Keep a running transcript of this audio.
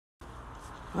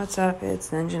What's up? It's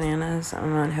Ninjananas.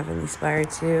 I'm on Heavenly Spire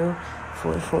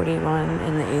II-41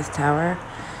 in the 8th tower.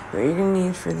 What you're going to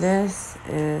need for this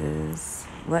is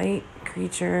light,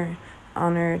 creature,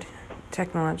 honored,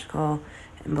 technological,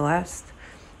 and blessed.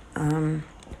 I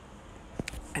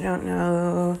don't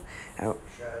know. I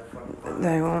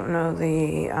won't know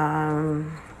the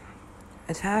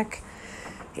attack,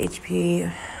 HP,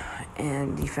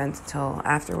 and defense until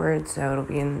afterwards, so it'll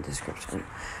be in the description.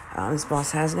 This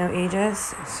boss has no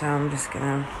AEGIS, so I'm just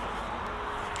gonna,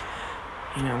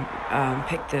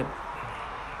 pick the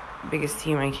biggest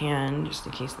team I can, just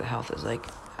in case the health is like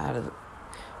out of,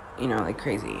 like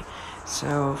crazy.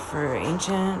 So for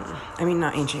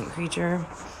not ancient creature,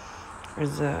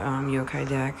 there's the yokai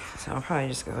deck, so I'll probably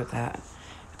just go with that.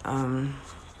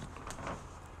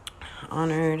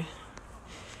 Honored.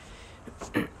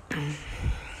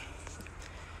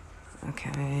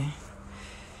 Okay.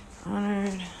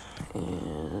 Honored,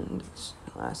 and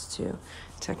the last two.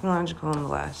 Technological and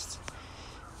blessed.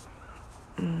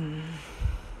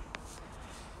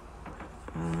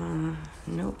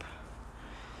 Nope.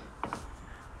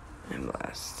 And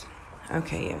blessed.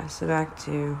 Okay, yeah, so back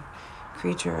to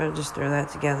creature. I'll just throw that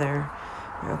together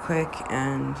real quick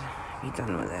and be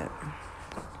done with it.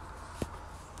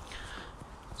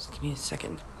 Just give me a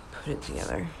second to put it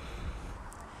together.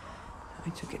 I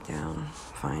took it down,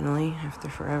 finally, after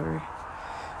forever.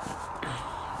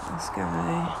 This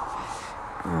guy.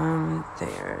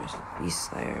 There's Beast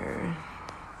Slayer.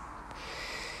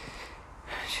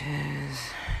 Which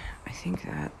is, I think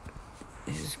that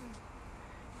is,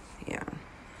 yeah.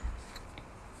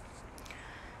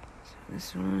 So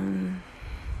this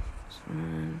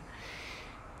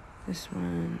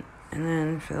one, and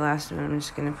then for the last one, I'm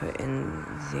just gonna put in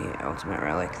the ultimate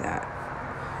relic that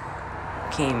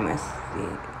came with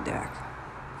the deck.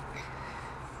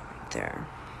 Right there.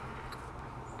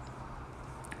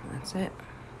 That's it.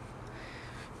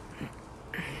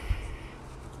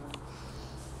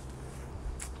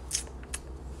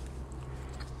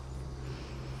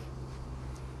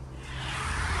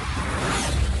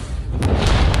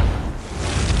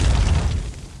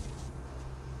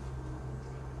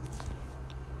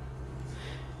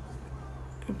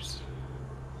 Oops.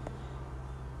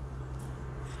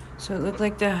 So it looked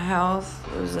like the health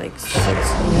was like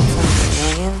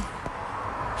 600-something million.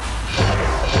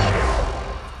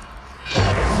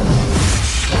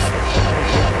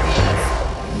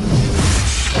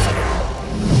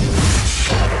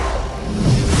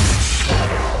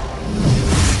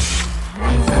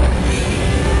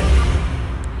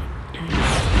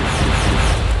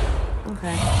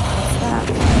 Okay, that's that.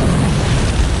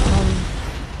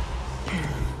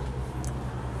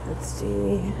 Let's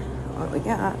see what we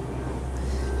got.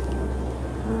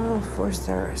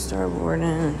 4-star Star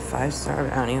Warden, 5-star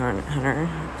Bounty Hunter.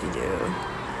 You do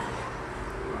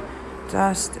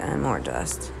dust and more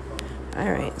dust.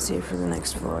 Alright, see you for the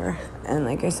next floor. And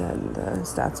like I said, the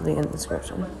stats will be in the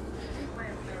description.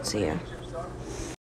 See ya.